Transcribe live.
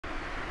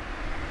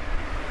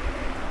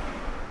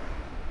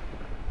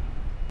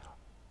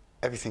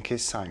everything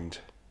is sound,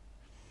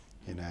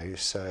 you know,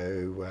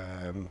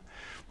 so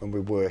when we're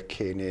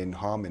working in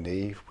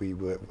harmony,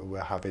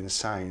 we're having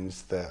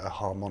sounds that are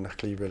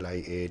harmonically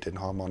related and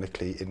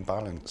harmonically in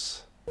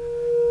balance.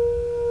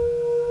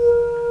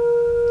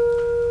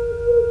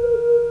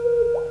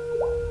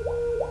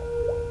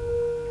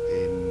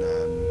 In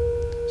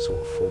sort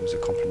of forms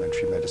of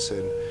complementary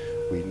medicine,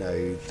 we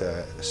know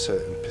that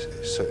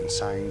certain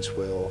sounds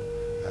will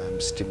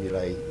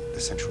stimulate the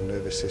central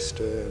nervous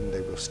system,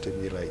 they will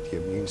stimulate the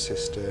immune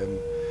system.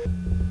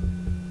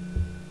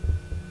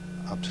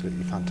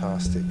 Absolutely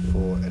fantastic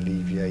for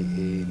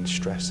alleviating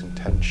stress and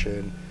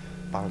tension,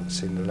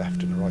 balancing the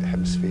left and the right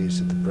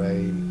hemispheres of the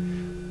brain.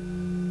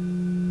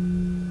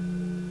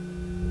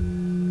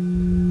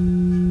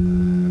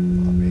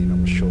 I mean,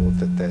 I'm sure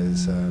that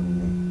there's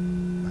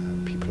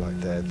people out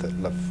there that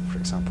love, for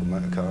example,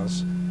 motor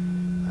cars,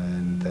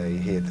 and they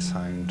hear the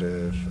sound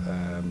of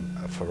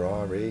a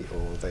Ferrari,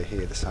 or they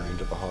hear the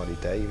sound of a Harley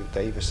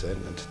Davidson,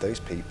 and to those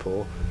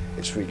people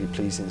it's really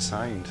pleasing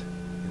sound.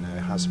 You know, it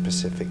has a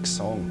specific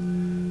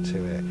song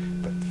to it,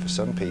 but for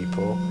some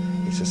people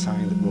it's a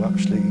sound that will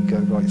absolutely go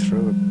right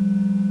through it.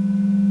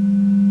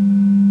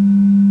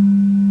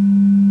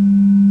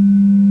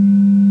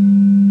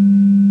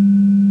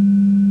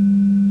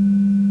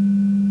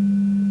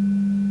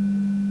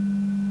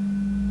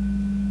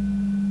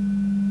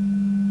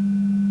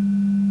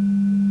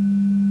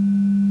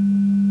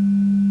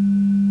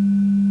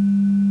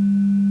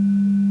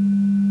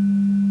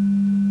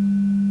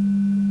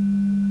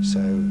 So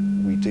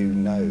we do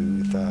know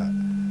that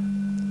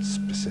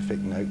specific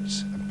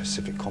notes and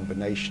specific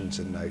combinations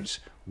of notes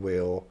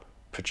will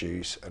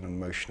produce an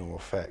emotional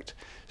effect.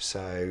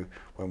 So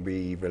when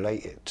we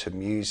relate it to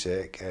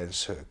music, and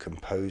certain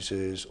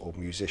composers or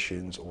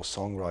musicians or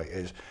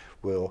songwriters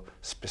will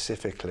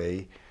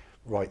specifically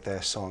write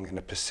their song in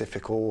a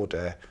specific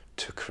order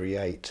to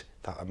create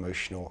that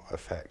emotional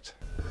effect.